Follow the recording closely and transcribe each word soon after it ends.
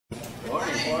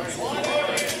My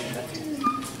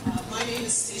name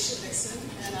is Stacia Dixon,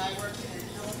 and I work in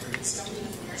Halliburton's Government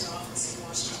Affairs Office in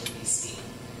Washington, D.C.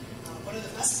 One of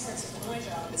the best parts of my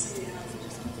job is being able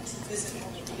to visit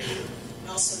all of you,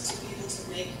 and also to be able to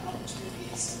make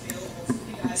opportunities available for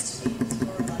you guys to meet with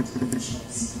your elected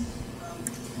officials.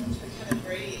 Kevin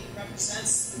Brady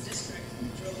represents the district of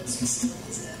Drillers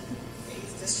facilities in the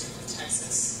 8th District of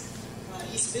Texas.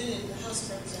 He's been in the House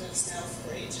of Representatives now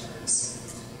for 8 terms.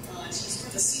 And he's one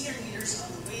of the senior leaders on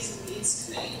the Ways and Means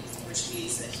Committee, which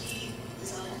means that he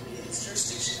is on a committee that's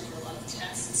jurisdiction over a lot of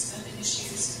tax and spending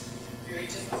issues. Very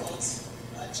difficult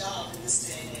job in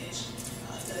this day and age.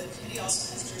 The committee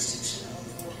also has jurisdiction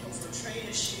over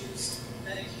trade issues,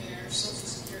 Medicare, Social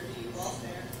Security,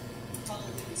 welfare,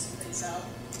 probably leaving some things out.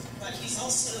 But he's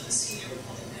also the senior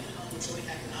Republican on the Joint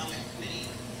Economic Committee,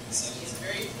 so he has a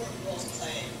very important role to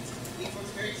play. We've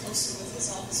worked very closely with his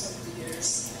office over the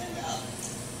years, and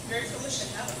very privileged to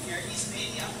have him here. He's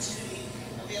made the opportunity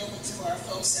available to our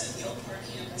folks at the Oak Park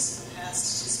campus in the past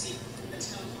to speak in the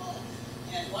town hall,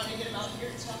 and wanted to get him out here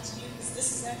to talk to you because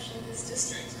this is actually his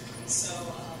district. So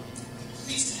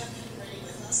pleased to have him ready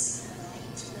with us, and I'll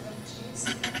turn it over to you.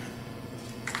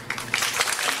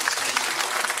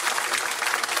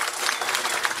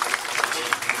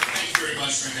 Thank you very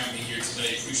much for having me here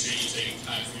today. Appreciate you taking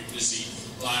time from your busy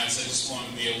lives. I just wanted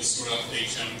to be able to sort of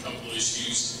update you on a couple of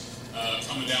issues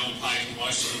coming down the pike in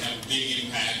Washington. Have a big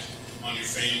impact on your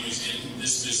families in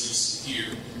this business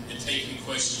here, and taking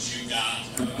questions you got.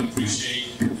 I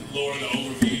appreciate Laura, the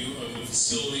overview of the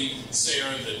facility,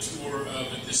 Sarah, the tour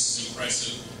of it. This is an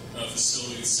impressive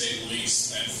facility to say the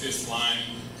least. That 5th line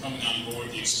coming on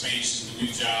board, the expansion, the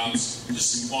new jobs,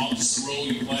 just the role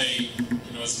you play,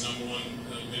 as the #1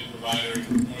 bid provider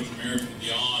in North America and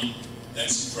beyond.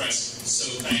 That's impressive. So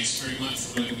thanks very much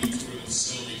for letting me tour the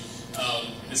facility.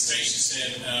 As Stacia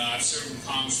said, I've served in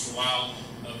Congress for a while.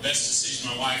 The best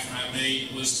decision my wife and I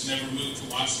made was to never move to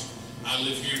Washington. I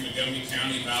live here in Montgomery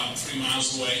County, about 3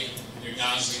 miles away, near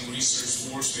Gosling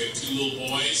Research Force. We have 2 little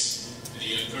boys,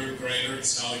 a 3rd grader at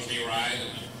Sally K. Wright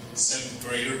and a 7th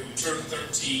grader who turned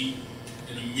 13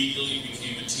 and immediately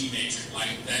became a teenager,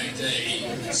 like that day.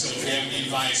 So if you have any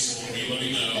advice for me, let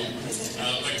me know.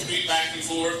 But commute back and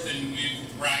forth, and we've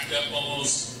racked up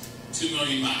almost 2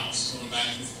 million miles going back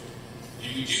and forth.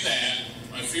 And we do that.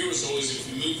 My fear was always if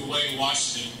we moved away to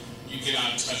Washington, you get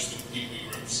out of touch with the people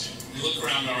you represent. You look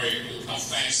around our area, look how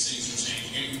fast things are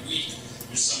changing. Every week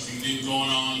there's something new going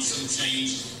on, some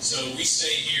change. So we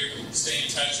stay here, stay in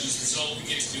touch. As a result, we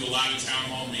get to do a lot of town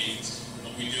hall meetings.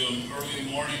 We do them early in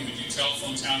the morning. We do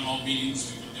telephone town hall meetings.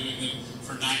 We've been doing them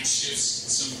for night shifts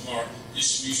at some of our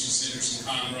distribution centers in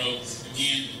Conroe.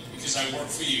 Again, because I work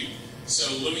for you. So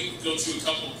let me go through a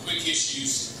couple of quick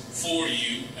issues for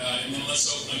you, and then let's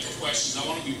open up to questions. I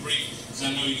want to be brief because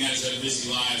I know you guys have busy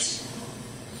lives.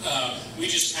 We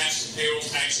just passed a payroll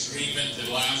tax agreement that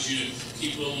allows you to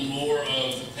keep a little more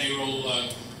of the payroll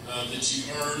that you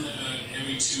earn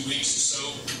every 2 weeks or so.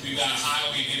 We've got a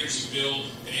highway and energy bill.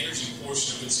 The energy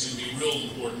portion of it's going to be real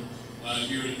important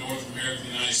here in North America, the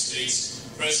United States.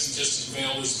 The President just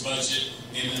unveiled his budget,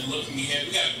 and then looking ahead,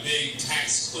 we got a big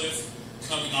tax cliff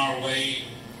coming our way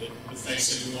that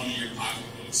affects every one of your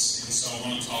pocketbooks. And so I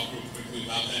want to talk real quickly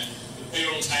about that. The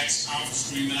payroll tax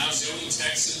conference agreement, I was the only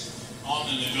Texan on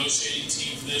the negotiating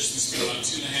team for this. We spent about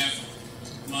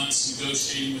 2.5 months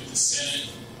negotiating with the Senate.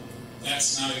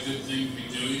 That's not a good thing to be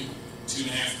doing,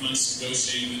 2.5 months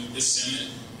negotiating with the Senate.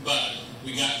 But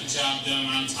we got the job done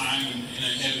on time and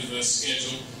ahead of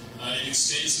schedule. It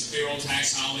extends the payroll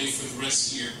tax holiday for the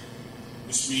rest of the year,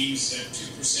 which means that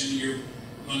 2% of your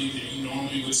money that you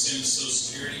normally would send to Social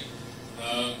Security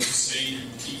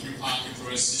keep in your pocket the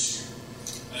rest of this year.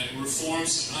 It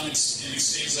reforms and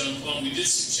extends unemployment. We did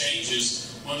some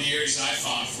changes. One of the areas I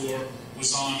fought for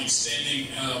was on extending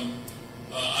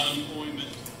unemployment,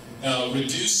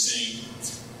 reducing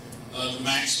the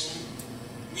maximum.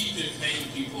 We've been paying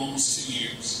people almost 2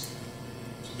 years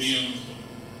to be unemployed,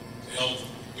 to help them.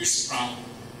 Here's the problem.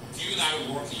 If you and I would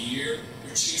work a year,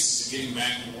 your chances of getting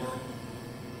back to work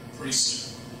pretty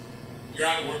soon. You're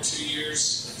out of work 2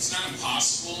 years, it's not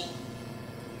impossible,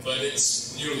 but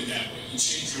it's nearly that way. You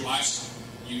change your lifestyle,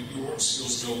 your work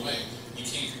skills go away. You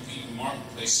can't compete in the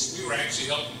marketplace. So we were actually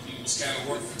helping people who's got to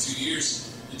work for 2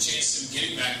 years. The chances of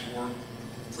getting back to work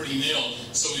pretty nil.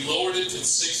 So we lowered it to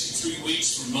 63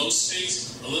 weeks for most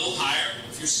states, a little higher.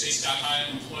 If your state's got high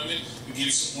unemployment, we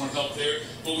give some more help there.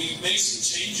 But we made some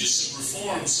changes, some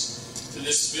reforms to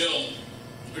this bill.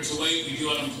 There's a way we do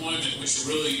unemployment, which are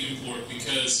really important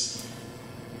because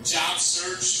job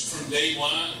search from day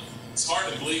one, it's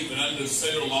hard to believe that under the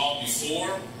federal law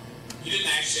before, you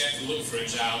didn't actually have to look for a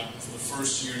job for the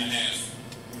first year and a half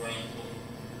you were unemployed.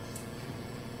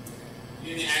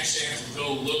 You didn't actually have to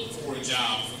go look for a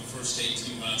job for the first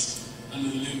 18 months. Under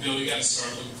the new bill, you got to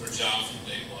start looking for a job from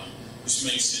day one, which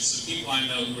makes sense. The people I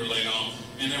know who are laid off,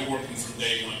 and they're working from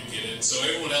day one to get it. So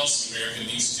everyone else in America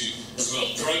needs to as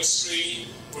well. Drug screening,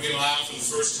 we're going to allow for the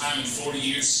first time in 40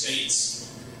 years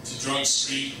states to drug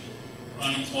screen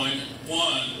unemployment.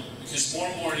 One, because more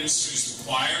and more industries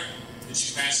require that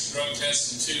you pass the drug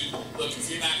test. And two, look,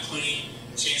 if you're not clean,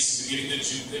 chances of getting a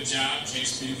good job,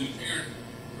 chances of being a good parent,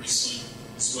 pretty slim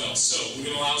as well. So we're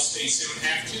going to allow states, they don't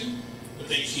have to, but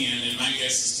they can, and my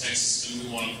guess is Texas is going to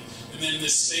be one of them. And then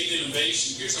this state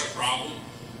innovation, here's our problem.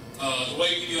 The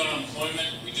way we do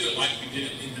unemployment, we do it like we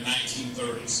did it in the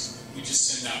 1930s. We just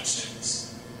send out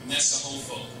checks. And that's the whole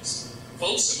focus.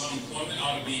 Focus of unemployment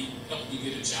ought to be helping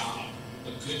you get a job,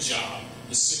 a good job,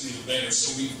 the sooner the better.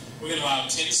 So we're going to allow 10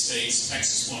 states,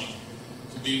 Texas one of them,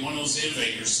 to be one of those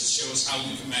innovators to show us how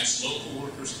we can match local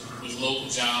workers with local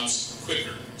jobs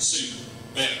quicker, sooner,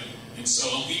 better. And so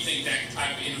we think that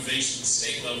type of innovation at the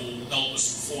state level will help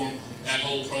us reform that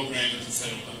whole program at the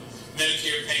federal level.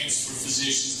 Medicare payments for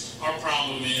physicians. Our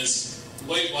problem is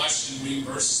the way Washington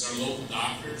reimburses our local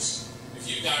doctors. If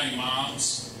you've got any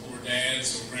moms or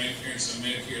dads or grandparents on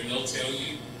Medicare, they'll tell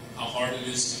you how hard it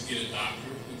is to get a doctor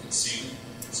who can see them.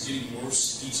 It's getting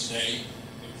worse each day.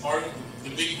 And part of the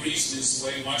big reason is the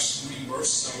way Washington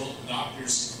reimburses our local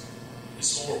doctors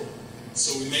is horrible.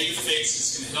 So we made a fix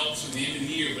that's going to help through the end of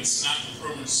the year, but it's not the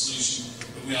permanent solution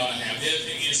that we ought to have. The other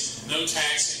thing is no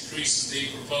tax increases.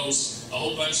 They proposed a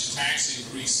whole bunch of tax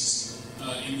increases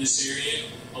in this area,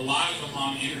 a lot of them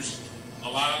on energy, a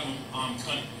lot of them on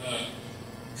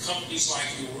companies like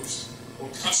yours or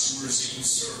customers that you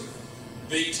serve.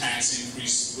 Big tax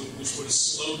increases, which would have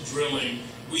slowed drilling,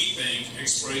 we think,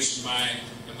 exploration by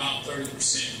about 30%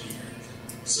 in America.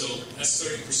 So that's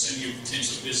 30% of your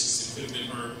potential business that could have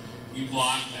been hurt. We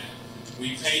blocked that.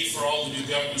 We paid for all the new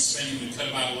government spending. We cut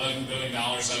about $11 billion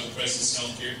out of the president's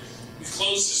health care. We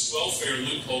closed this welfare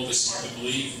loophole. This is hard to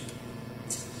believe.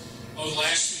 Over the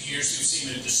last few years, we've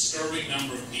seen a disturbing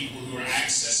number of people who are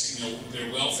accessing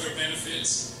their welfare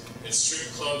benefits at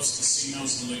strip clubs,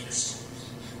 casinos, and liquor stores.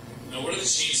 Now, what are the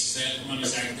chances that money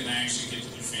is going to actually get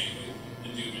to their family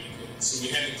and do any good? So we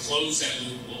had to close that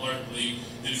loophole, hard to believe.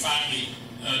 And finally,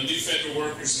 new federal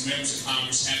workers and members of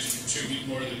Congress have to contribute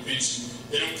more to their pension.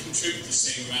 They don't contribute the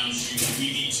same amount as you.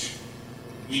 We need to.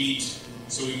 We need to.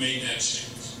 So we made that change.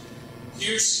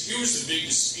 Here's the big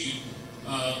dispute.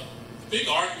 The big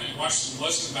argument in Washington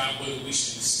wasn't about whether we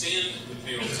should extend the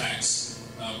payroll tax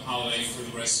holiday for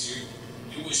the rest of the year.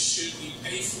 It was, should we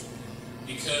pay for it?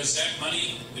 Because that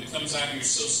money that comes out of your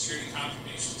Social Security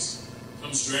contributions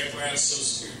comes directly out of Social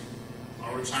Security,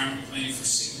 our retirement plan for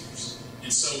seniors.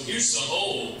 And so here's the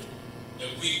hole that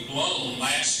we've blown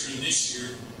last year and this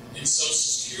year in Social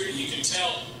Security. You can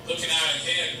tell, looking out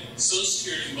ahead, Social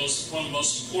Security, one of the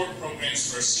most important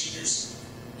programs for our seniors,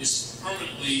 is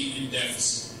permanently in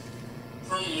deficit,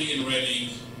 permanently in red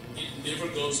ink. It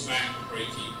never goes back to break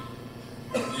even.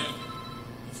 Never,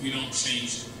 if we don't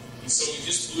change it. And so we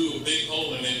just blew a big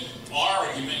hole in it. Our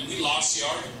argument, we lost the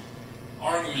argument.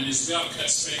 Our argument is we ought to cut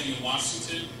spending in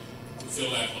Washington to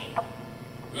fill that hole.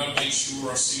 We ought to make sure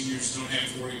our seniors don't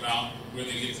have to worry about where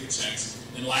they get their checks.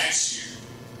 And last year,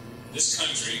 this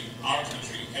country, our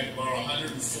country, had to borrow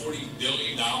 $140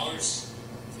 billion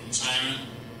from China,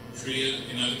 Korea,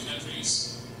 and other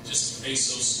countries just to pay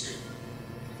Social Security.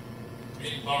 We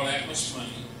didn't borrow that much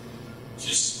money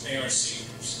just to pay our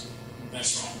seniors.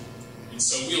 That's wrong. And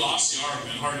so we lost the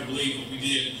argument. Hard to believe what we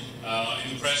did,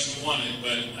 and the president won it,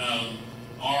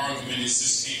 but our argument is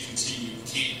this can't continue. We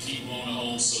can't keep blowing a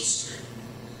hole in Social Security.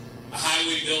 A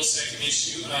highway bill, second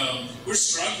issue. We're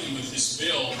struggling with this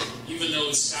bill, even though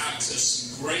it's got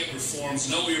some great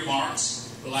reforms, no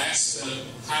earmarks. The last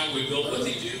highway bill, what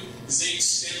they do is they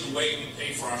extend the way we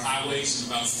pay for our highways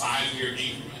in about 5-year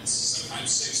increments,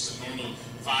 sometimes 6, but normally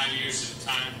 5 years at a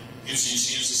time. Gives you a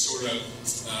chance to sort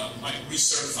of like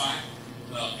recertify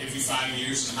every 5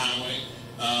 years in the highway.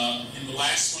 And the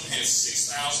last one has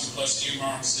 6,000 plus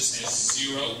earmarks. This has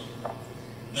 0.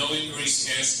 No increased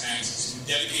gas taxes. We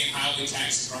dedicate highway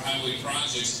taxes for highway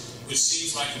projects, which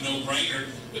seems like a no-brainer,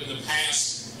 but in the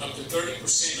past, up to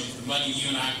 30% of the money you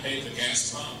and I pay at the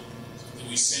gas pump that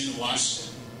we send to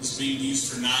Washington was being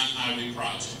used for non-highway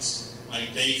projects, like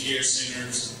daycare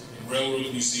centers and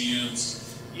railroad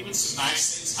museums, even some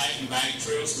nice things, hiking bike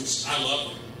trails, which I love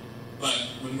them. But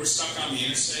when we're stuck on the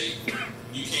interstate,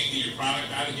 you can't get your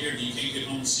product out of here, and you can't get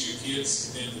home to see your kids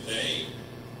at the end of the day,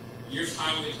 your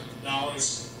highway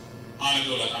dollars ought to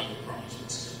go to highway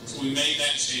projects. So So we made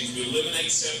that change. We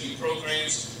eliminate 70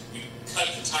 programs. We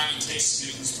cut the time it takes to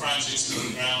get these projects to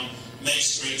the ground.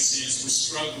 Makes great sense. We're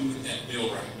struggling with that bill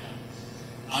right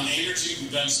now. On energy,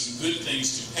 we've done some good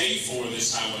things to pay for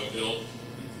this highway bill.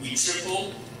 We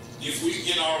triple. If we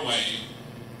get our way,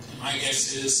 my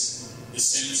guess is the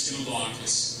Senate's going to block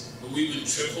us. But we would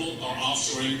triple our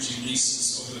offshore energy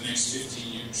leases over the next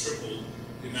 15 years, triple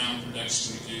the amount of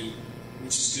production we do,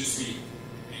 which is good for you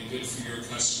and good for your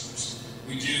customers.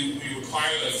 We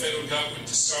require the federal government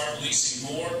to start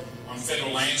leasing more on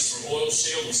federal lands for oil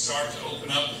shale. We start to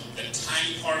open up that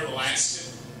tiny part of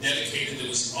Alaska dedicated, that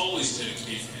was always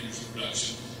dedicated for energy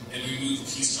production. And we move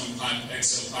the Keystone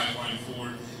XL pipeline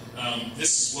forward.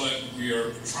 This is what we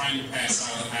are trying to pass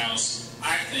out of the House.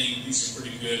 I think these are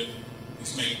pretty good.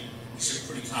 These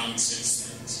are pretty common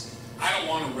sense things. I don't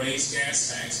want to raise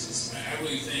gas taxes. I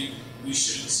really think we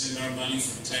shouldn't send our money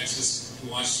from Texas to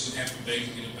Washington and have to beg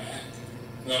to get it back.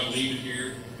 We ought to leave it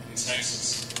here in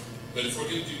Texas. But if we're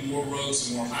going to do more roads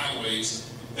and more highways,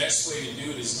 the best way to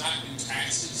do it is not new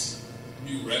taxes,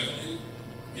 new revenue,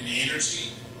 and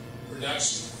energy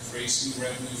production creates new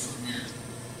revenue for America.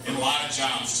 And a lot of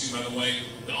jobs, too, by the way.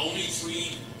 The only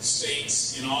 3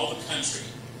 states in all the country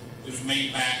that have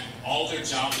made back all their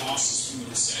job losses from the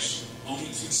recession, only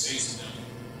 2 states have done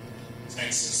it.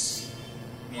 Texas,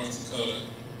 North Dakota,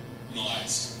 and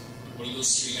Alaska. What do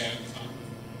those 3 have in common?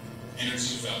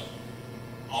 Energy development.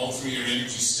 All 3 are energy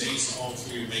states, all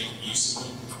 3 are making use of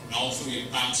them, and all 3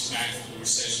 have bounced back from the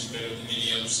recession better than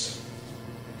any other state.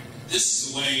 This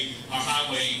is the way our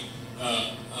highway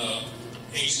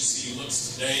agency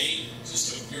looks today,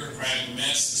 just a bureaucratic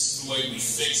mess. This is the way we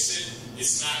fix it.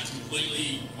 It's not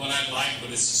completely what I'd like, but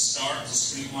it's a start to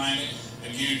streamline it. I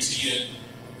guarantee you,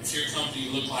 if your company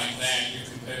looked like that, your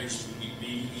competitors would be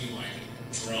beating you like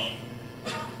a drum.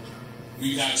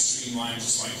 We've got to streamline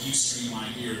just like you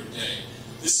streamline here today.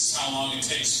 This is how long it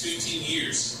takes. 15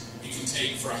 years it can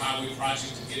take for a highway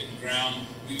project to get in the ground.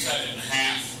 We cut it in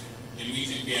half, and we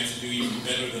think we have to do even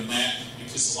better than that,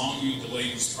 because the longer you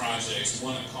delay these projects,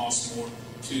 1, it costs more,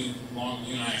 2, long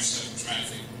you and I are stuck in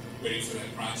traffic waiting for that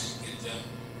project to get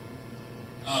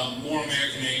done. More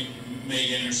American-made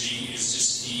energy is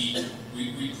just key.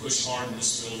 We push hard in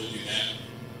this bill to do that.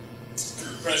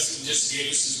 The President just gave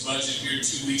us his budget here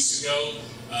 2 weeks ago.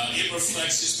 It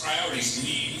reflects his priorities.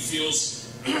 He feels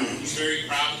he's very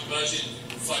proud of the budget.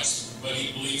 It reflects what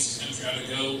he believes the country ought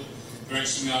to go, the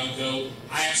direction we ought to go.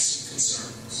 I have some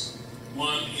concerns.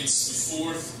 One, it's the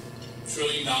 4th $1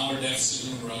 trillion deficit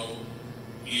in a row,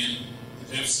 and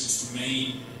the deficits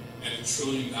remain at $1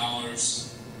 trillion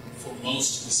for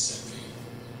most of this decade.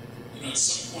 You know, at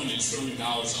some point, $1 trillion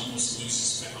almost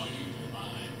loses value in your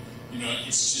mind. You know,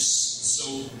 it's just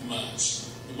so much.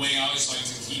 The way I always like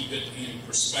to keep it in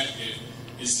perspective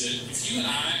is that if you and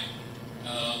I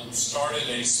started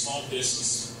a small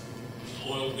business,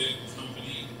 an oil bit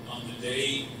company, on the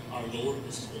day our Lord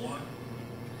was born,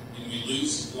 and we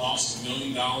lost $1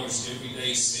 million every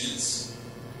day since,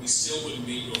 we still wouldn't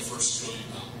be to our first $1 trillion.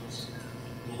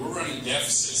 But we're running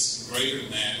deficits greater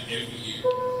than that every year.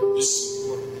 This is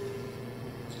important.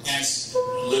 It adds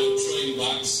 $11 trillion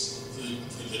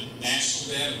to the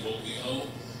national debt of what we owe.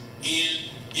 And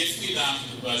if we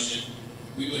adopted the budget,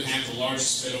 we would have the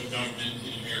largest federal government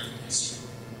in American history.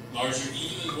 Larger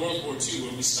even than World War II,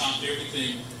 where we stopped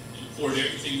everything and poured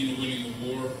everything into winning the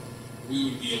war. We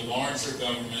would be a larger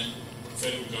government,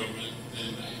 federal government,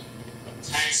 than that.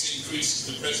 Tax increases,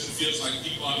 the president feels like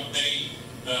people ought to pay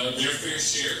their fair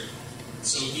share.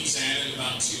 So he's added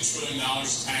about $2 trillion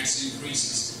tax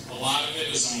increases. A lot of it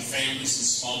is on families and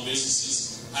small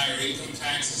businesses, higher income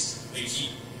taxes. They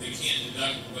can't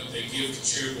deduct what they give to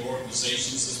charitable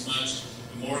organizations as much.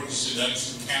 The mortgage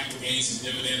deduction, capital gains,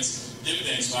 and dividends.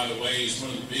 Dividends, by the way, is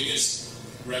one of the biggest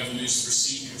revenues for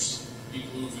seniors.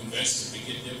 People who have invested, they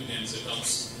get dividends. It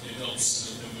helps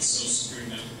them with Social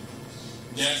Security.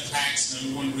 Death tax,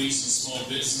 #1 reason small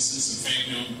businesses and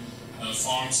family-owned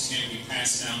farms can't be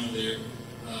passed down to their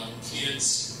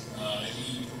kids.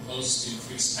 He proposes to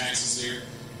increase taxes there.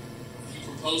 He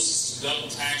proposes to double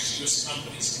tax U.S.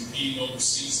 companies competing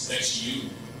overseas. That's you.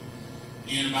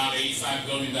 And about $85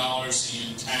 billion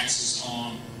in taxes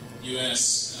on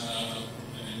U.S.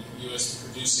 and U.S.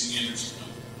 producing energy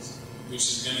companies, which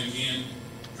is going to again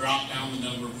drop down the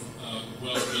number of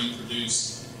wealth being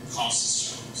produced, cost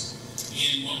us jobs.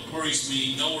 And what worries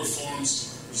me, no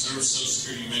reforms preserve Social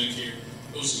Security, Medicare.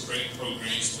 Those are great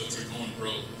programs, but they're going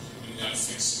broke, and we've got to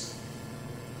fix them.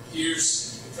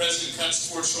 Here's the president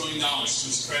cuts $4 trillion. To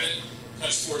his credit,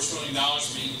 cuts $4 trillion. I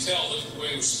mean, you can tell, look at the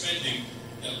way we're spending.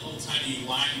 That little tiny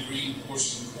lime green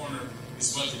portion in the corner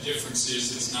is what the difference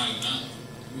is. It's not enough.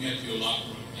 We got to do a lot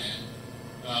more than that.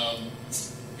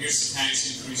 Here's the tax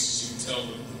increases. You can tell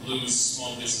the blue is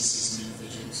small businesses and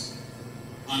individuals.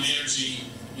 On energy,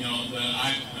 you know, the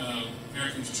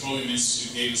American Petroleum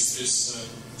Institute gave us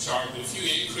this chart. But if you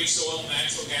increase oil and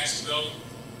natural gas development,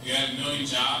 you add 1 million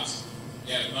jobs,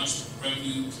 you add a bunch of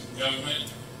revenue to the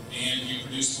government, and you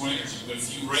produce more energy. But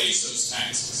if you raise those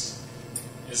taxes,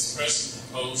 as the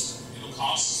president proposed, it'll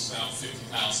cost us about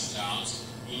 50,000 jobs.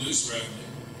 We lose revenue.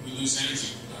 We lose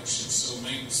energy production. So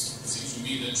it seems to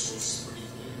me that choice is pretty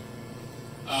clear.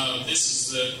 This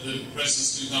is the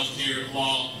president's new health care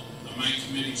law. My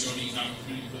committee, Joint Economic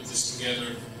Committee, put this together.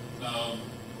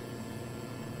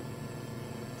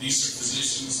 These are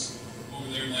physicians. Over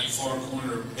there in that far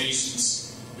corner are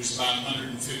patients. There's about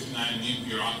 159 new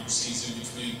bureaucracies in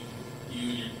between you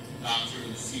and your doctor in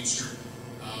the future.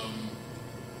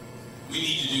 We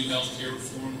need to do health care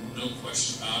reform, no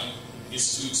question about it.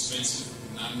 It's too expensive.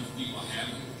 Not enough people have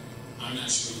it. I'm not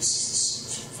sure this is the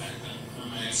solution. In fact,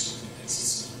 I'm absolutely convinced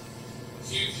it's not.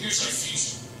 Here's our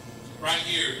future. Right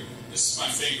here, this is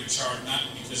my favorite chart,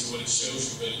 not because of what it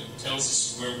shows you, but it tells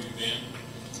us where we've been.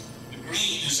 The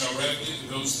green is our revenue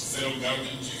that goes to the federal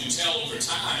government. As you can tell over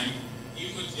time,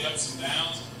 even with the ups and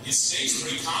downs, it stays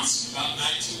pretty constant. About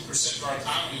 19% of our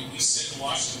economy we send to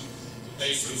Washington to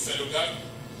pay for the federal government.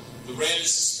 The red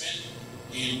is the spending,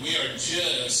 and we are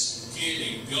just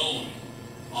getting going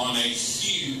on a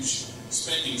huge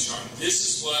spending chart. This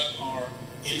is what our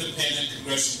independent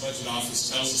Congressional Budget Office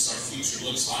tells us our future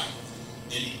looks like.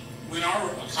 And when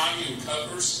our economy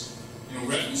recovers, you know,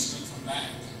 revenue's going to come back.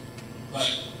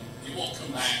 But it won't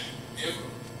come back ever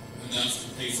enough to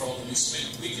pay for all the new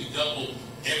spending. We could double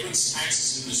everyone's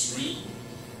taxes in this room.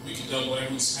 We could double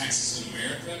everyone's taxes in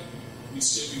America. We'd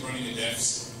still be running a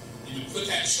deficit. And to put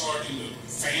that chart into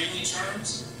family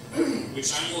terms,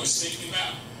 which I'm always thinking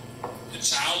about, a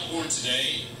child born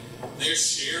today, their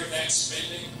share of that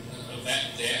spending, of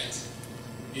that debt,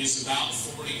 is about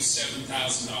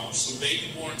 $47,000. So a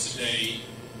baby born today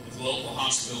at the local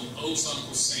hospital owes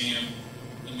Uncle Sam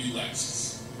a new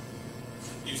Lexus.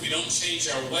 If we don't change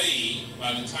our way,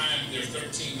 by the time they're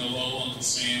 13, they'll owe Uncle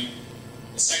Sam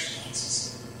a second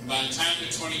Lexus. And by the time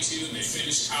they're 22 and they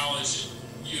finish college at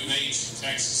U of H,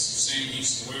 Texas, or Sam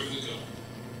Houston, wherever they go,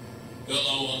 they'll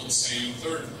owe Uncle Sam a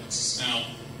third Lexus. Now,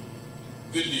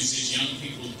 good news is young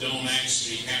people don't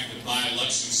actually have to buy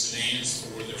luxury sedans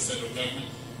for their federal government,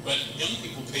 but young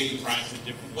people pay the price in a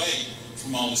different way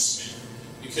from all this spending.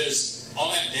 Because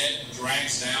all that debt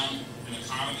drags down an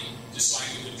economy, just like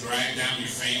it would drag down your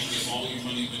family if all your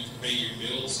money went to pay your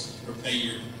bills or pay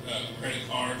your credit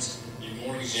cards, your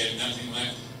mortgage, you had nothing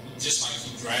left. Just like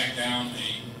you drag down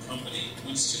a company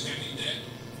when it's too heavy in debt,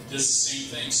 it does the same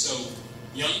thing. So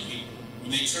young people,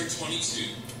 when they turn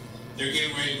 22, they're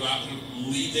getting ready to go out and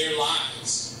lead their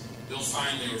lives. They'll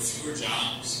find there are fewer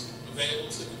jobs available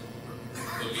to them.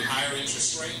 There'll be higher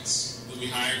interest rates. There'll be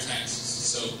higher taxes.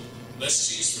 So less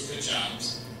chance for good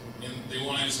jobs. And they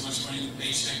won't have as much money in the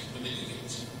paycheck, but they do get a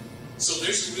check. So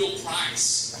there's a real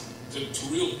price to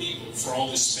real people for all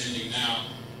this spending now.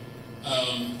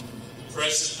 The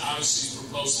president obviously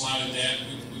proposed a lot of debt.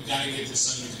 We've got to get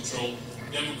this under control.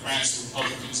 Democrats,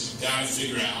 Republicans have got to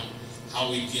figure out how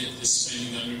we get this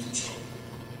spending under control.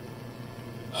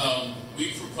 We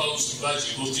proposed a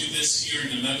budget. We'll do this here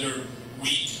in another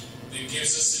week. That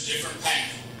gives us a different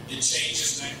path. It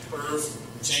changes that curve,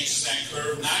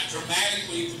 not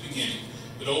dramatically at the beginning,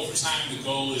 but over time the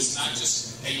goal is not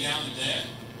just to pay down the debt,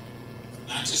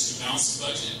 not just to balance the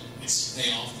budget, it's to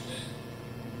pay off the debt.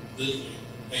 Literally,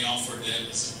 pay off our debt,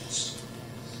 as I mentioned.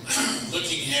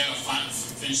 Looking ahead, I'll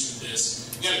finish with this.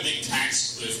 We've got a big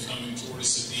tax cliff coming toward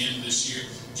us at the end of this year,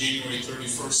 January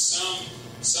 31st.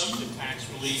 Some of the tax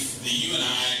relief that you and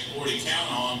I already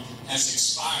count on has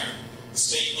expired. The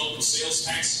state and local sales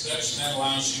tax deduction, that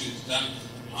allows you to deduct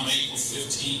on April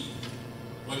 15th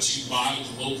what you bought at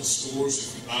the local stores.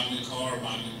 If you bought a new car,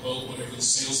 bought a new boat, whatever the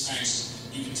sales tax,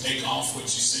 you can take off what you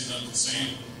send up to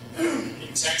Sam.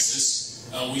 In Texas,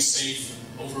 we save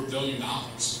over $1 billion,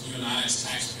 you and I as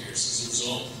taxpayers as a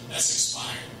result. That's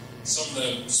expired. Some of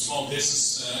the small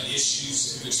business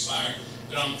issues have expired.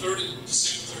 But on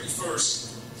December 31st,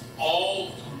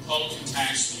 all Republican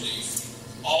tax relief,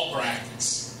 all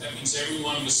brackets, that means every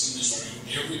one of us in this room,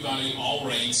 everybody, all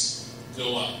rates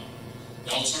go up.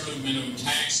 The alternative minimum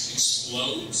tax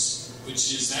explodes,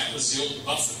 that was the old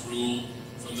Buffett rule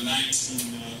from the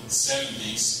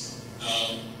 1970s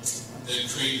that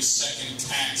created a second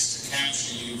tax to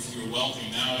capture you if you were wealthy.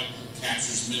 Now it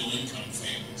captures middle-income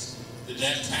families. The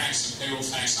death tax and payroll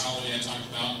tax holiday I talked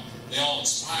about, they all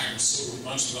expired. So a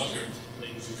bunch of other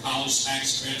things. Your college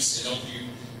tax credits to help you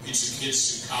get your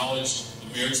kids through college. The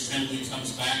marriage penalty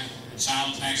comes back. The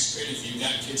child tax credit, if you've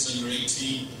got kids under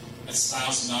 18, that's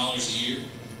 $1,000 a year,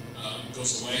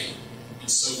 goes away. And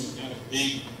so we've got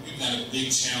a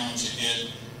big challenge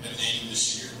ahead at the end of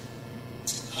this year.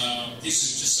 These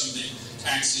are just some of the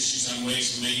tax issues on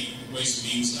Ways and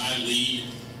Means that I lead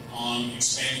on: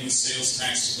 expanding the sales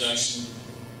tax deduction,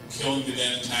 killing the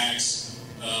death tax,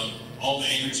 all the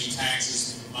energy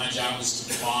taxes. My job is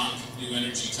to block new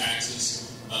energy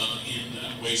taxes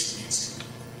in Ways and Means.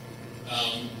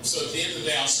 So at the end of the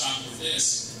day, I'll stop with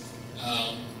this.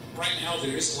 Right now,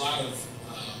 there's a lot of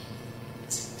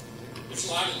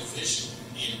division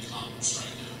in Congress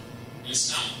right now, and it's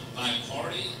not by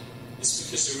party. It's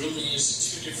because there really is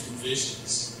two different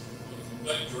visions of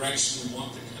what direction we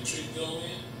want the country to go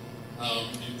in,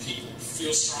 and people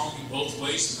feel strongly both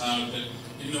ways about it.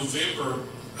 But in November,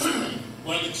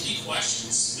 one of the key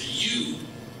questions that you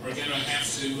are going to have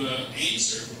to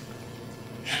answer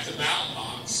at the ballot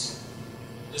box: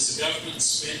 does the government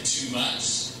spend too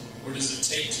much, or does it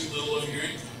take too little of your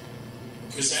income?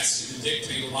 Because that's going to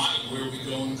dictate a lot of where we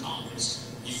go in Congress.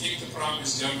 You think the problem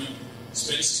is government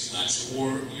spends too much,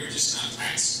 or you're just not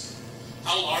taxing?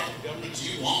 How large a government do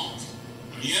you want?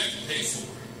 I mean, you have to pay for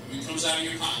it. I mean, it comes out of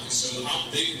your pocket. So how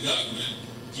big a government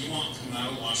do you want to come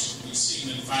out of Washington,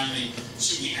 D.C.? And then finally,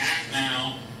 should we act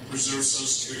now, preserve Social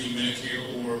Security and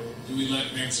Medicare, or do we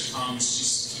let members of Congress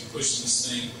just keep pushing this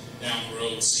thing down the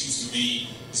road? It seems to me,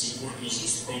 as important as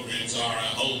those programs are,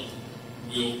 I hope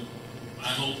we'll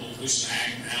push the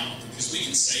act now, because we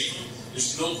can save them.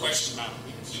 There's no question about it.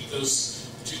 We can keep those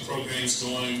two programs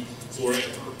going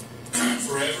forever,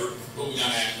 but we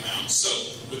got to act now. So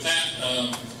with that,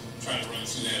 try to run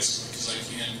through that as quick as I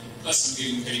can. Plus, I'm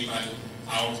getting paid by the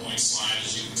PowerPoint slide,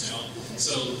 as you can tell.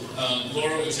 So,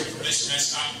 Laura, with your permission, I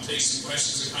stop and take some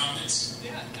questions or comments.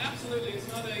 Yeah, absolutely. It's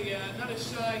not a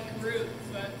shy group,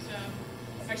 but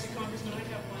actually, Congressman, I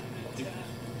have one that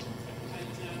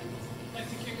I'd like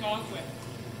to kick off with.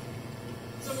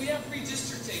 So we have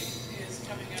redistricting is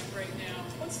coming up right now.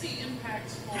 What's the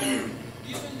impact for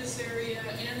you in this area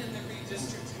and in the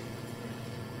redistricting?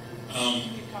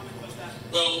 Can you comment about that?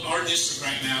 Well, our district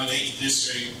right now, the 8th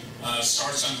district,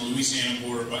 starts on the Louisiana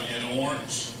border at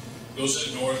Orange, goes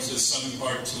up north to the southern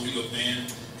part of Toledo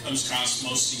Bend, comes across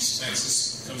most East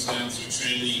Texas, comes down through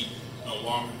Trinity,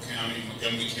 Walker County,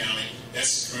 Montgomery County.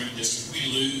 That's the current district.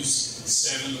 We lose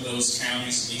 7 of those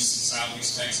counties in East and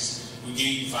Southeast Texas. We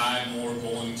gain 5 more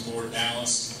going toward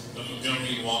Dallas, but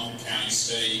Montgomery and Walker County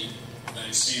stay,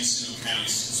 and San Jacinto County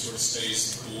sort of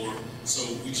stays the core.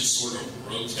 So we just sort of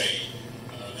rotate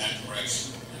that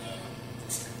direction,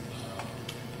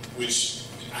 which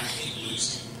I hate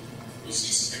losing those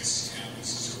East Texas counties.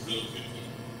 These are really good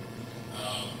people.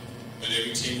 But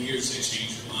every 10 years they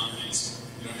change their lines.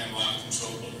 You don't have a lot of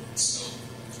control over it, so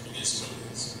it is what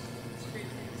it is.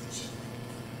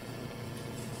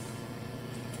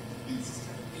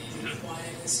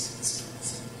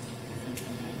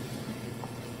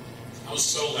 I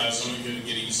was told I was only going to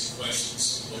get easy questions,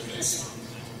 so look at this.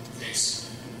 Case.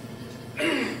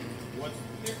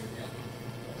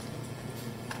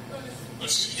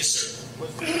 Yes, sir.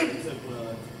 What's the chance of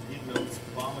getting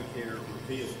Obamacare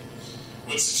repealed?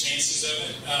 What's the chances of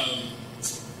it?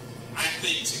 I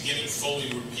think to get it fully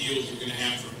repealed, you're going to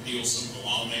have to repeal some of the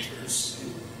lawmakers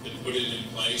that put it in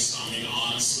place. I mean,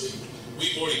 honestly,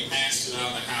 we've already passed it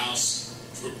out of the House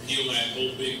to repeal that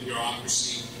whole big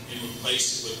bureaucracy and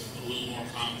replace it with a little more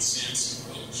common sense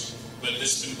approach. But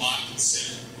it's been blocked in the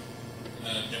Senate.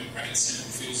 Democratic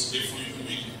Senate feels differently than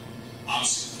we do.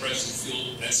 Obviously, the president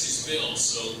feels that's his bill,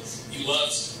 so he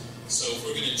loves it. So if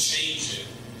we're going to change it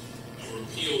and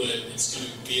repeal it, it's going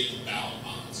to be at the ballot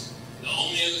box. The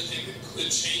only other thing that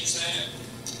could change that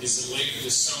is that later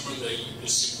this summer, the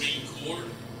Supreme Court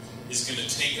is going to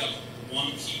take up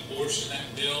one key portion of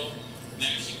that bill. And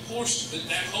that key portion,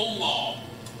 that whole law,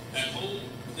 that whole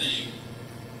thing,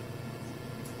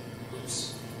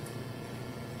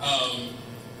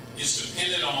 is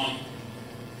dependent on,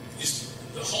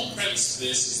 the whole premise of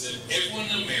this is that everyone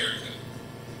in America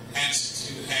has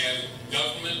to have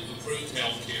government-approved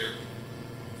health care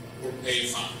or pay a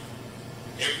fine.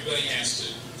 Everybody has to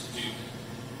do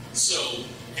that. So,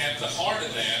 at the heart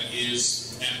of that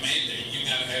is that mandate. You've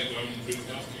got to have government-approved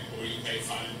health care or you pay a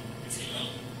fine if you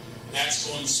don't. That's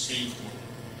going to the Supreme Court.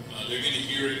 They're going to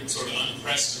hear it sort of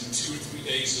unprecedented 2 or 3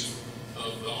 days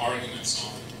of the arguments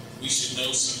on it. We should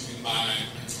know something by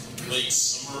late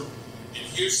summer. And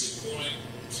here's the point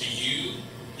to you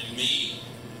and me.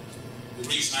 The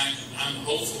reason I'm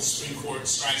hopeful the Supreme Court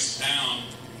strikes it down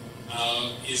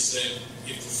is that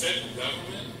if the federal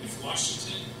government, if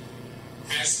Washington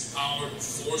has the power to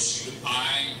force you to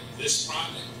buy this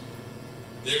product.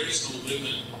 There is no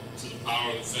limit to the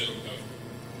power of the federal government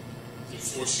to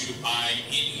force you to buy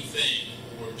anything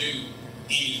or do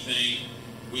anything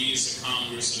we as the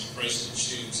Congress and the President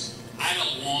choose. I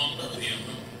don't want them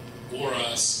or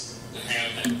us to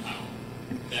have that power,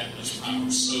 that much power.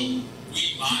 So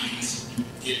we might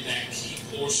get that key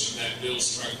portion of that bill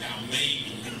struck down.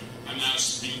 Maybe. I'm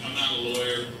not a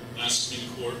lawyer, not a Supreme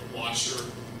Court watcher,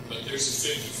 but there's a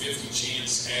 50-50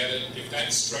 chance at it. If that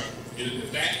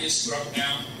is struck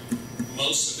down,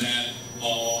 most of that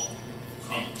law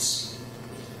crumbles.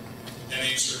 That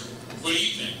answer. What do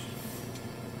you think?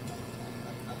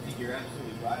 I think you're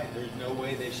absolutely right. There's no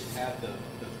way they should have the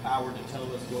power to tell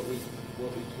us what we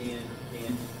can or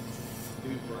can't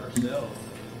do for ourselves.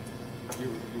 You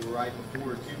were right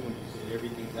before too when you said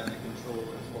everything's out of control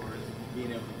as far as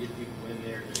being able to get people in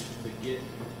there to get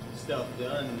stuff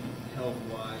done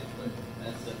health-wise, but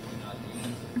that's definitely not the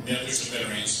answer. Yeah, there's a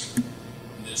better answer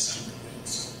than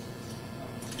this.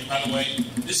 And by the way,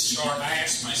 this chart, I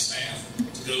asked my staff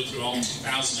to go through all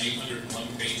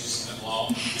 2,811 pages of that law.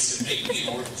 I said, make me an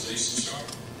organization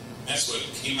chart. That's what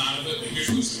came out of it. But here's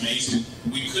what's amazing.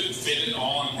 We couldn't fit it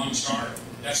all on one chart.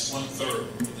 That's 1/3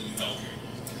 of the new healthcare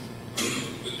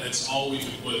law. But that's all we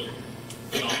could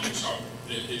put on the chart.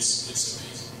 It's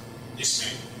amazing. It's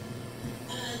amazing.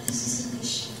 This is an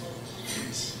issue for the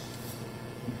plant.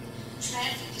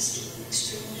 Traffic is getting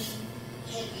extremely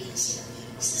heavy in this area.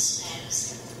 What's the status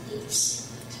of the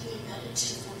loops coming out at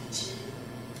 242?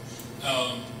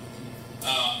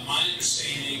 My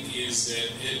understanding is that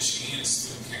Ed Chance,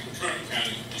 the current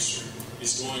county commissioner,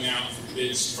 is going out for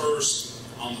bids first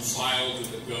on the flyover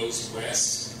that goes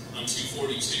west on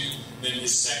 242. Then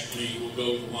his secondly will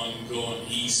go to one going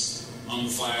east on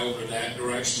the flyover that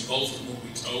direction. Both of them will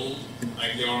be tolled,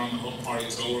 like they are on the whole party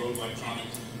toll road, electronic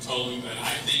tolling. But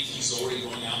I think he's already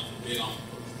going out for bid on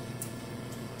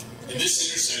both. In this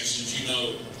intersection,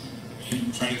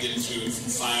 you try to get through it from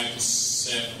 5 to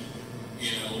 7.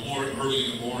 Or early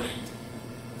in the morning,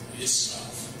 it's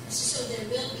tough. So there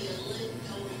will be a loop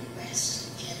going west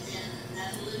and then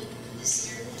another loop in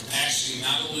this area? Actually,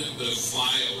 not a loop, but a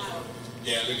flyover.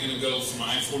 Yeah, they're going to go from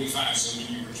I-45, so when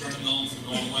you're returning home from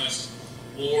going west,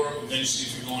 or eventually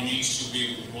if you're going east, you'll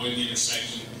be able to avoid the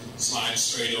intersection, slide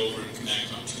straight over and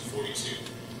connect on 242.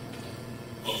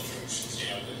 Both directions,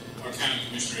 yeah. But our county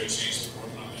commissioner had a chance to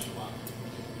work on that a lot.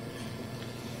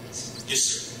 Yes,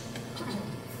 sir.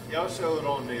 Y'all showed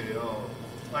on the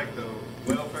like the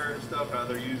welfare and stuff, how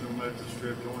they're using them at the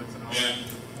strip joints and all that.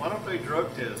 Why don't they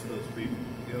drug test those people?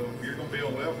 If you're going to be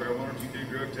on welfare, why don't you do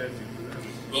drug testing for them?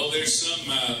 Well, there's some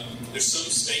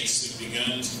states that have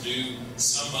begun to do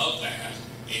some of that,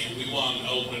 and we want to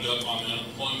open it up on the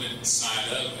unemployment side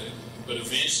of it. But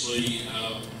eventually,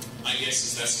 my guess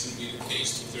is that's going to be the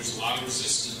case. But there's a lot of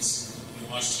resistance in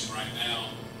Washington right now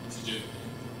to do it.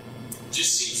 It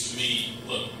just seems to me,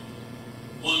 look.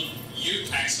 One, your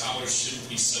tax dollars shouldn't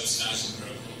be subsidizing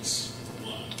drug use,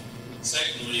 one.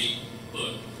 Secondly,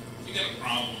 look, if you got a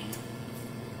problem,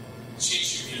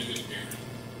 chances you get a good parent.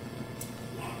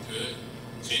 Not good.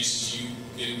 Chances you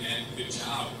getting that good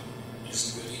job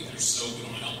isn't good either. So we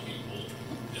don't help people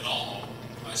at all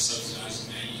by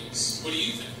subsidizing that use. What do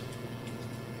you think?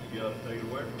 You got to take it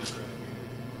away from the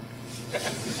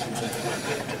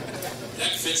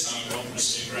That fits on a bumper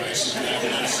sticker, actually. I'm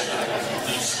not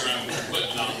sure I'm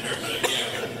putting on there, but yeah.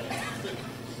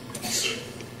 So,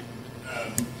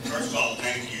 first of all,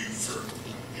 thank you for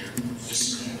your.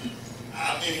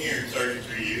 I've been here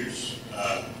 33 years.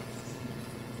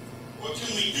 What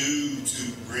can we do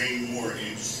to bring more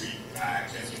industry back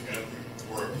as a country,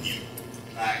 or people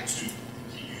back to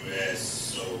the U.S.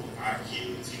 so our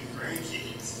kids and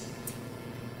grandkids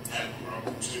have more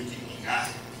opportunity we got?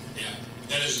 Yeah,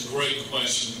 that is a great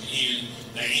question, and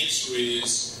the answer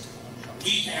is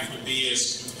we have to be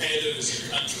as competitive as a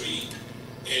country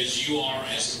as you are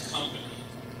as a company.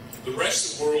 The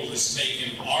rest of the world has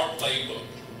taken our playbook,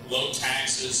 low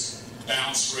taxes,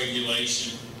 balanced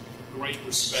regulation, great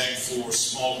respect for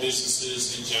small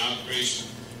businesses and job creation.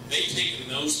 They've taken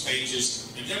those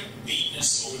pages and they're beating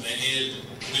us over the head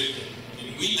with it.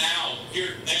 And we now,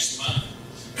 here next month,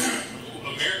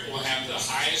 America will have the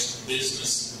highest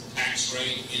business tax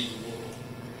rate in the world.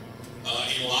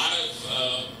 In a lot of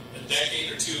a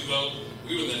decade or two ago,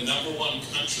 we were the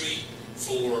 #1 country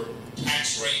for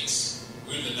tax rates.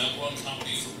 We were the #1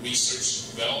 company for research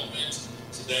and development.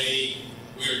 Today,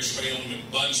 we are trailing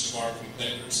a bunch of our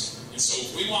competitors. And so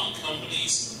if we want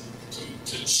companies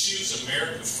to choose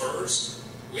America first,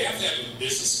 we have to have a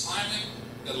business climate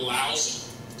that allows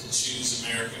them to choose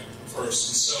America first.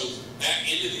 And so that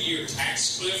end of the year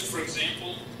tax cliff, for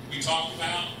example, we talked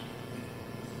about,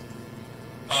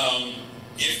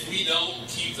 if we don't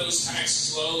keep those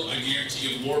taxes low, I guarantee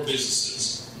you more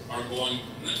businesses are going,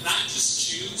 not just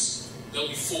choose, they'll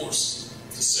be forced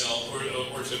to sell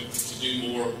or to do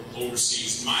more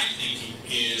overseas. My thinking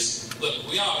is, look,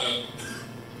 we ought to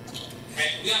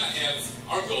have,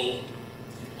 our goal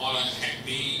ought to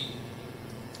be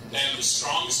to have the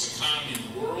strongest economy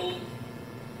in the world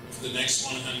for the next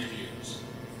 100 years.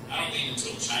 I don't mean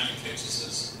until China catches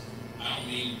us. I don't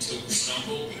mean until we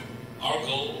stumble. Our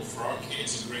goal for our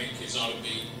kids and grandkids ought to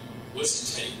be,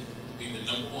 what's it take to be the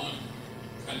number one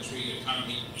country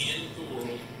economy in the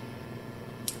world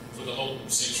for the whole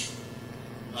century?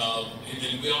 And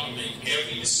then we ought to make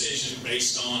every decision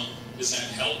based on, does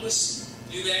that help us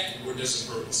do that, or does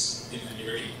it hurt us in that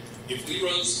area? If we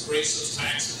raise those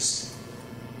taxes,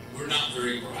 we're not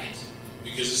very bright,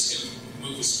 because it's going to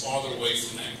move us farther away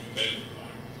from that competitive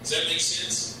environment. Does that make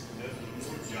sense? There's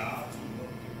more jobs and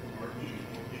more people working and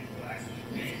more people actually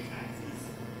paying taxes.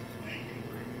 Making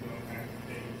where you don't have to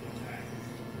pay those taxes.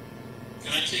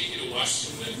 Can I take you to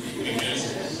Washington with me? Because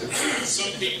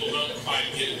some people don't quite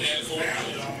get that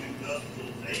Founded formula. on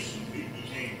industrialization, we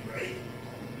became great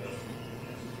on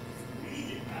industrialization. We need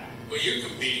to get back. Well, you're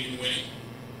competing and winning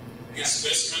against the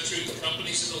best country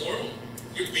companies in the world.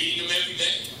 You're beating them every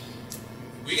day.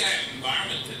 We got to have an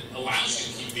environment that allows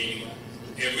you to keep beating them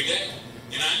every day.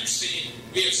 And I understand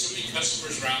we have so many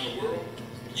customers around the world.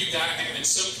 You got to have, in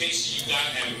some cases, you got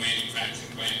to have a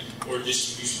manufacturing plant or a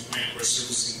distribution plant or a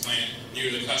servicing plant near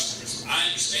the customers.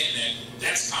 I understand that.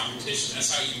 That's competition.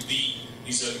 That's how you beat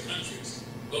these other countries.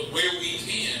 But where we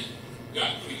can, we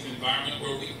got to create an environment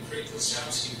where we can create those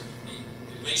jobs here.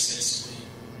 It makes sense to me.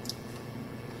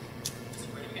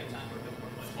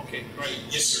 Okay, great.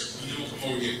 Yes, sir. And then we'll come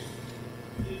over here.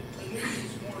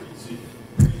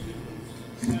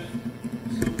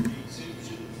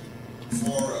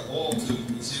 For oil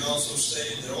companies, it also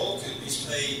stated that oil companies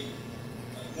pay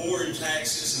more in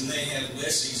taxes and they have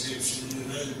less exemption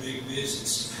than other big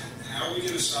business. How are we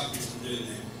going to stop them from doing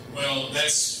that? Well,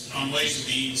 that's on Ways and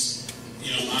Means.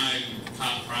 You know, my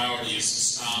top priority is to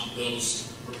stop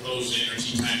those proposed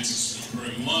energy taxes from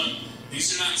occurring. One,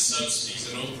 these are not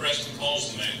subsidies. I know the president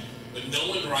calls them that, but no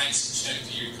one writes a check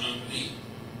to your company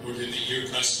or to your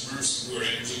customers who are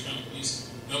energy companies.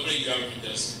 Nobody in government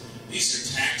does it. These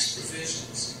are tax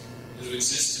provisions that have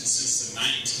existed since the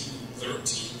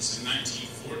 1913s and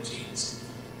 1914s.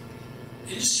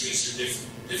 Industries are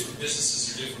different. Different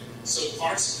businesses are different. So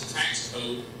parts of the tax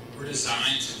code were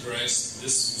designed to address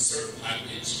this certain type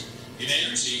of industry. In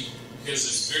energy, because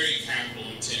it's very capital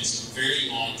intensive, very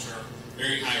long term,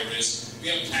 very high risk, we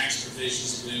have tax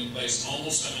provisions that have been in place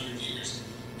almost 100 years.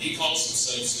 He calls them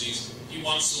subsidies. He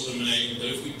wants to eliminate them. But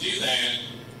if we do that,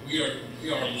 we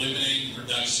are eliminating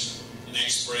production and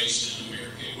exploration in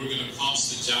America. We're going to cost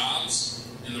the jobs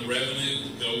and the revenue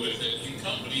that go with it. And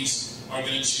companies are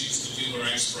going to choose to do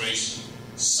their exploration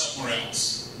somewhere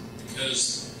else.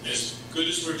 Because as good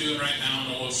as we're doing right now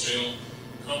in oil shale,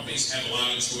 companies have a lot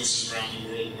of choices around the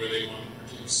world where they want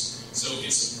to produce. So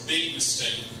it's a big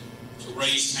mistake to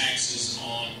raise taxes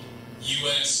on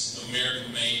U.S.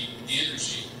 American-made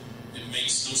energy. It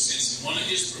makes no sense. And one of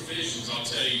his provisions, I'll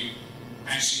tell you,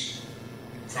 actually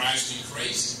drives me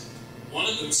crazy. One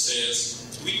of them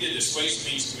says, we did this Ways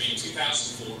and Means Committee in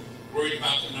 2004, worried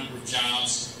about the number of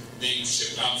jobs being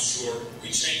shipped offshore. We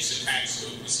changed the tax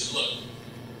code. We said, look,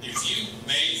 if you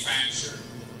manufacture,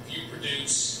 if you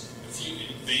produce, if you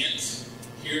invent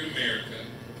here in America,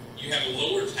 you have a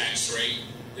lower tax rate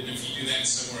than if you do that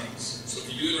somewhere else. So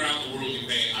if you do it around the world, you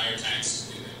pay a higher tax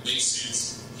to do that. Makes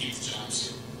sense. Keep the jobs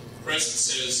here. The president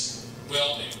says,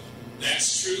 well,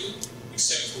 that's true,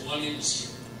 except for one industry,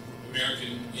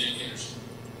 American energy.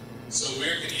 So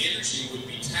American energy would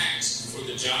be taxed for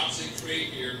the jobs they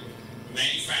create here, the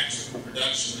manufacturing,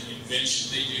 production, the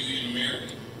invention they do in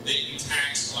America. They'd be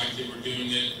taxed like they were doing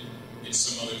it in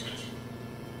some other country.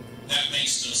 That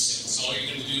makes no sense. All you're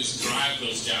going to do is drive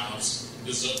those jobs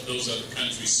to those other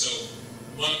countries. So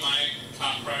one of my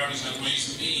top priorities on Ways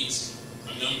and Means,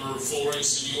 I'm number 4 in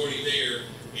seniority there,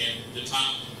 and the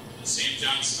top, Sam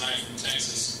Johnson and I from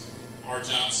Texas, our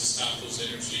job is to stop those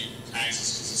energy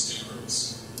taxes because it's going to hurt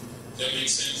us. Does that make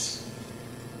sense?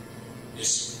 Yes,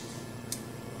 sir.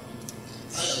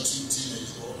 I have 2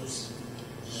 teenage daughters,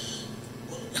 and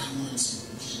what we're doing to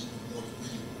keep more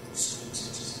community school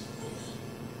teachers in the program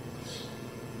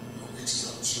that reaches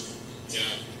out to children.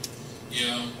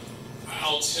 Yeah.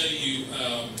 I'll tell you,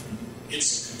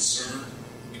 it's a concern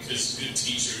because good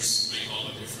teachers make all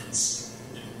the difference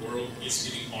in the world. It's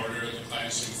getting harder in the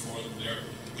classroom for them. They're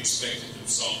expected to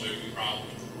solve every problem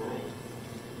in the world.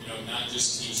 You know, not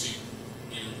just teaching,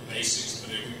 you know, the basics,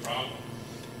 but every problem.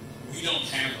 We don't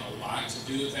have a lot to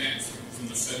do with that from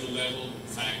the federal level. In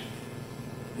fact,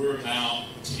 we're about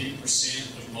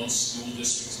 10% of most school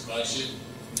districts' budget,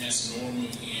 and that's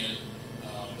normally in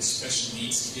the special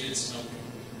needs kids,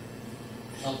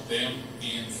 help them,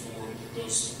 and for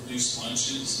those reduced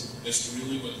lunches. That's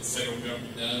really what the federal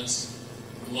government does.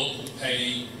 Local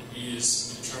pay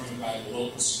is determined by the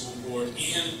local school board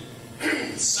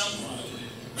and somewhat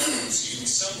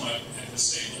at the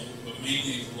state level, but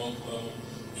mainly at the local level.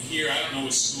 Here, I don't know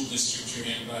what school district you're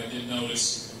in, but I did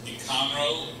notice in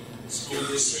Conroe School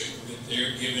District that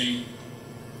they're giving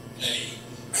a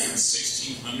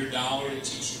 $1,600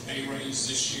 teacher pay raise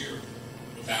this year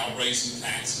without raising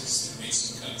taxes. They made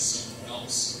some cuts somewhere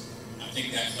else. I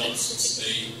think that helps them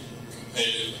stay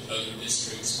competitive with other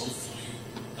districts. Hopefully,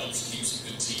 helps keep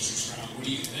some good teachers around. What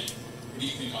do you think? What do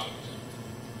you think ought to be done?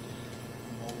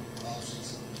 More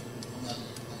options.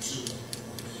 I'm sure.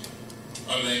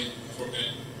 Are they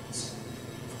forbidden?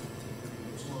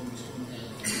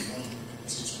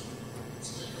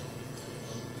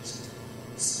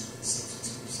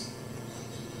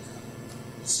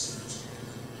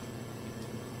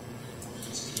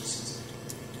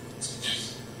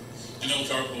 I know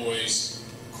with our boys,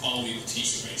 quality of the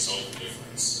teacher makes all the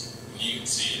difference. And you can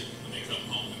see it when they come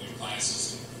home in their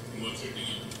classes and what they're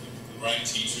doing. The right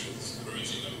teacher is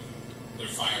encouraging them. They're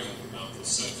fired up about those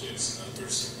subjects, and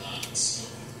others are not. So,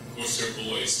 of course, they're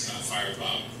boys. They're not fired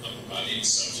up about any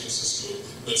subjects at school.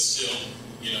 But still,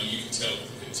 you know, you can tell with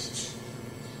a good teacher.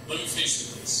 Let me finish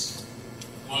with this.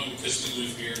 One, because we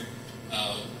live here,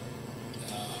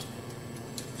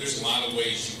 there's a lot of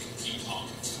ways you can keep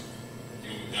talking to them. You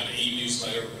know, we've got an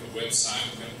e-newsletter, we've got a website,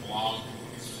 we've got a blog,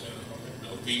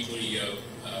 a weekly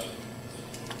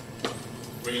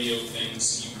radio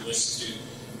things you can listen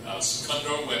to. So come to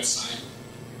our website.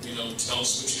 You know, tell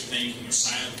us what you're thinking, or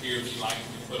sign up here if you like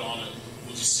to put on it.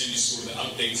 We'll just send you sort of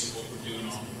the updates of what we're doing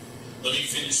on it. Let me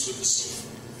finish with the story.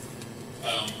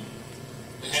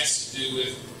 It has to do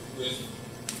with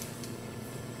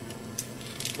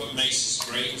what makes us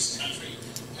great as a country.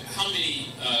 How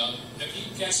many, have you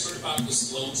guys heard about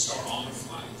this Lone Star Honor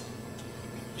Flight?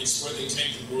 It's where they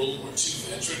take the World War II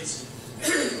veterans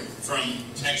from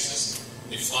Texas.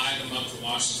 They fly them up to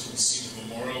Washington to see the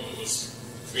memorial that was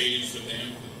created for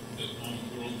them on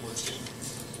World War II.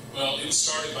 Well, it was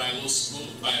started by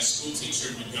a school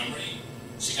teacher in Montgomery.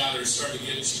 She got her started to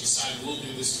get it. She decided, we'll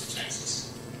do this for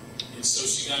Texas. And so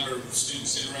she got her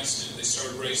students interested. They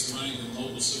started raising money in the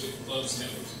local civic clubs and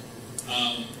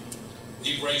everything.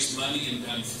 They've raised money and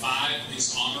done 5 of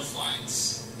these honor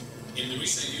flights. And the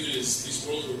reason they do it is these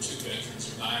World War II veterans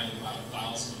are dying at about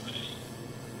 1,000 a day.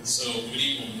 So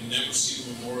many will never see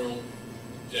the memorial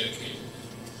dedicated.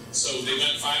 So they've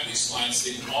done 5 of these flights.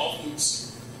 All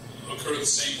groups occur the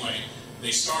same way.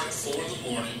 They start at 4 in the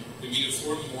morning. They meet at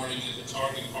 4 in the morning at the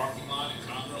Target parking lot at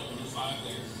Conroe 105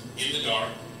 there in the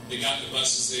dark. They got the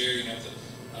buses there. You got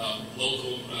the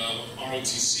local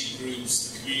ROTC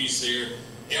groups, the communities there.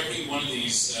 Every one of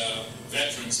these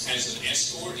veterans has an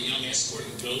escort, a young escort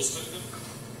that goes with them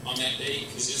on that day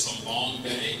because it's a long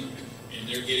day and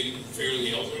they're getting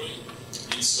fairly elderly.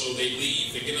 And so they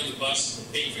leave, they get on the bus,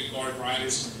 the Patriot Guard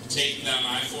riders take them down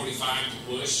I-45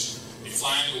 to Bush. They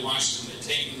fly into Washington, they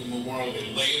take them to the memorial,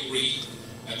 they lay a wreath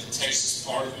at the Texas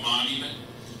Park Monument.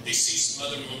 They see some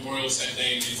other memorials that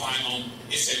day and they fly home.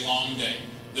 It's a long day.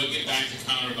 They'll get back to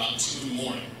Conroe about 2 in the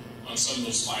morning on some of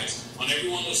those flights. On every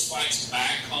one of those flights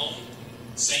back home,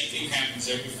 same thing happens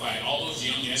every flight. All those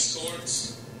young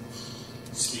escorts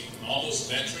sleeping. All those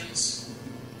veterans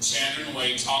chattering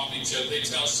away, talking to each other. They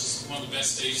tell us this is one of the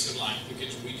best days of their life. They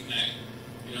get to reconnect,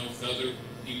 you know, with other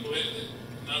people.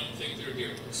 I don't think they're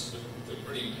heroes, but they're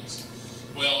pretty amazing.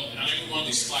 Well, on every one of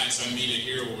these flights, I meet a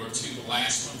hero or 2. The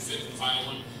last one, 5th and final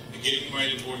one, they get them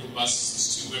ready to board the buses.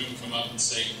 These 2 women come up and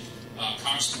say,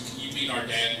 Congressman, can you meet our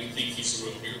dad? We think he's a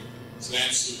real hero. So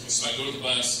absolutely. So I go to the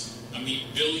bus. I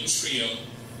meet Billy Trio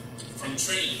from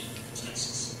Trinity,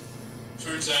 Texas.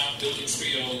 Turns out Billy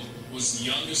Trio was the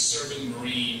youngest serving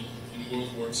Marine in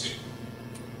World War II.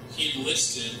 He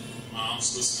enlisted,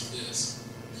 Moms, listen to this,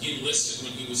 he enlisted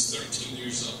when he was 13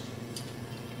 years old.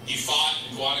 He fought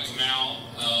in Guadalcanal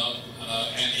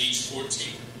at age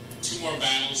 14. 2 more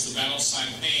battles, the Battle of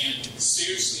Saipan,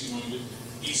 seriously wounded.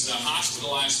 He's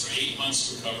hospitalized for 8 months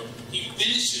to recover. He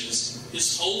finishes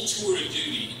his whole tour of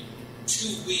duty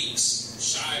 2 weeks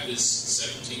shy of his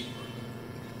 17th birthday.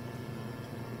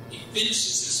 He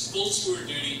finishes his full tour of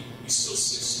duty, he's still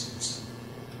 6 years.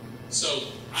 So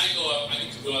I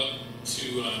get to go up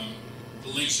to the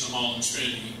Lynching Hall in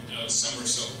Trinity summer or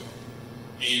so ago.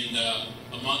 And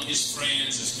among his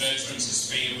friends, his veterans,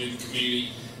 his family, the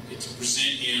community, to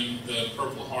present him the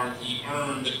Purple Heart he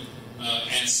earned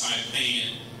at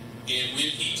Saipan. And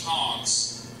when he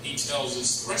talks, he tells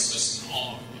us, the rest of us in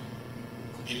awe.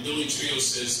 And Billy Trio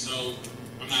says, no,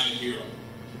 I'm not a hero.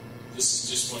 This is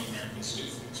just what Americans do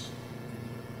for us.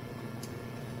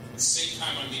 At the same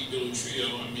time I meet Billy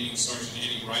Trio, I'm meeting Sergeant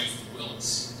Eddie Wright from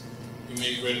Willis. You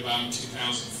may have read about him in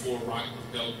 2004,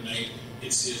 rocket-propelled grenade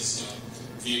hits his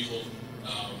vehicle,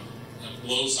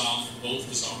 blows off both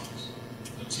his arms,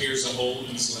 tears a hole in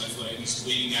his left leg, he's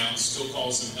bleeding out, still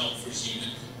calls him help for his unit.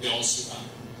 They all survive.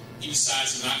 He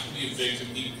decides not to be a victim.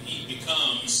 He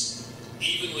becomes,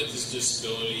 even with his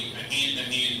disability, a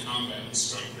hand-to-hand combat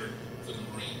instructor for the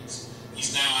Marines.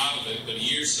 He's now out of it, but a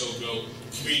year or so ago,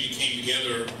 the community came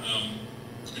together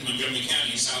in Montgomery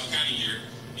County, South County here,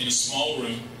 in a small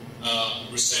room,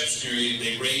 reception area.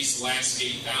 They raised the last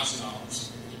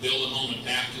 $80,000 to build a home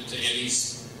adapted to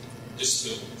Eddie's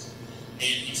disabilities.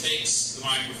 And he takes the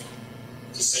microphone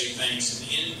to say thanks. And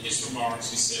in his remarks,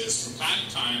 he says, from time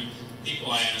to time,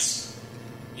 people ask,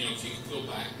 if you could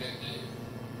go back that day,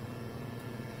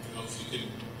 if you could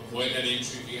avoid that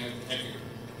injury, if you had your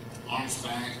arms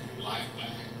back, your life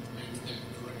back, maybe that'd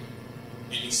be great.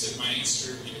 And he said, my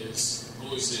answer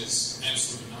always is,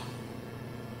 absolutely not.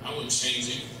 I wouldn't change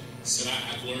anything. He said,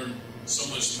 I've learned so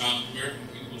much about American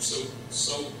people,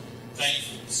 so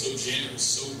thankful, so generous,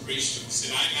 so appreciative. He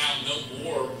said, I now know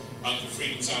more about the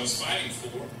freedoms I was fighting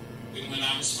for than when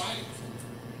I was fighting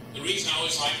for. The reason I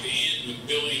always like to end with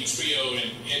Billy Trio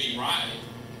and Eddie Wright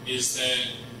is that,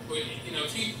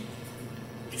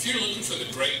 if you're looking for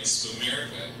the greatness of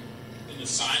America in the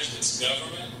size of its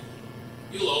government,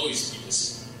 you'll always be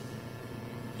disappointed.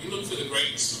 You look for the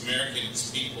greatness of America and its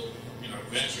people, and our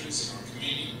veterans, and our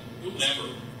community, you'll never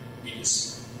be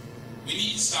disappointed. We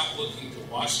need to stop looking to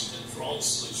Washington for all the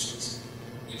solutions.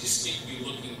 We just need to be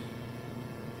looking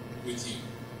with you.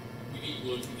 We need to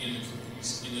look in the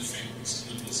communities, in the families,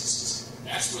 in the businesses.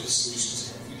 That's where the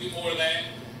solutions are. If we do more of that,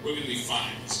 we're going to be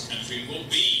fine in this country. We'll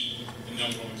be the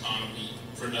number one economy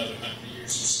for another 100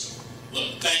 years or so.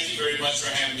 Look, thank you very much for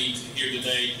having me here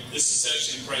today. This is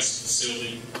such an impressive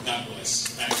facility. God bless.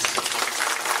 Thanks.